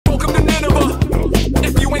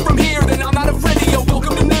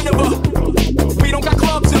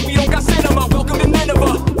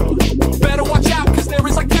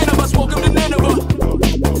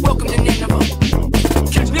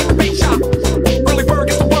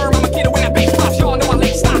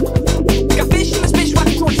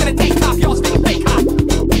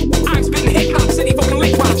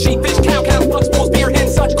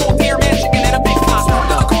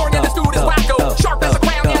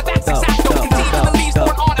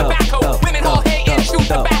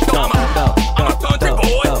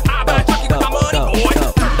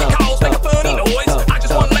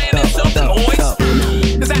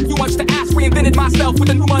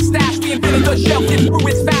shelf. It's true,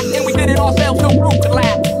 it's fact, and we did it ourselves. No room to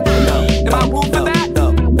laugh. Am I rude for that?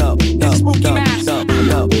 It's spooky mask.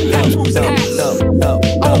 Tattoos and hats.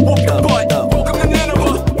 I'm whoop your butt. Welcome to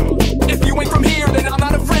Nineveh. If you ain't from here, then I'm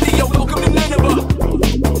not a friend of you. Welcome to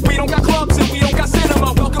Nineveh. We don't got clubs and we don't got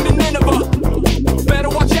cinema. Welcome to Nineveh. Better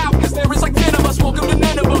watch out, cause there is like 10 of us. Welcome to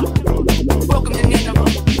Nineveh. Welcome to Nineveh.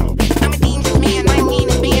 I'm a dangerous man, my lean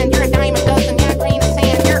is banned. You're a dime a dozen, you're a grain of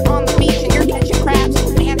sand. You're on the beach and you're catching crabs.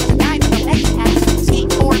 Man, there's a guy with a leg hat.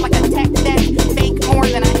 Skateboard like a tech deck. Fake more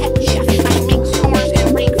than a head chef. I make s'mores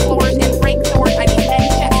and rake floors and break doors. I need head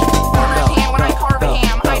checks. Farmer's hand when I carve a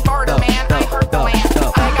ham. I barter, man, I hurt the land.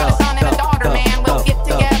 I got a son and a daughter, man. We'll get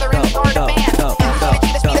together and start a band. The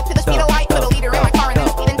speed up to the speed of light. Put a leader in my car and then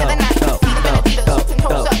speed into the night. Speed of Benedito, suits and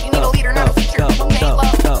toes up. You need a leader, not a feature. People may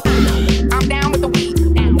love. I'm down with the weed.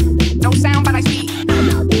 No sound, but I speak.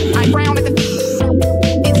 I frown at the feet.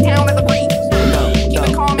 It's down at the breeze. Keep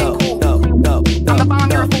it calm and cool. I'm the bomb,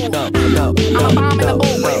 you're a fool. I'm a bomb in the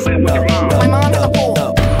bull. My mom is a fool.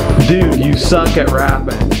 Dude, you suck at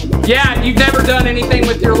rapping. Yeah, you've never done anything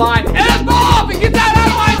with your life ever!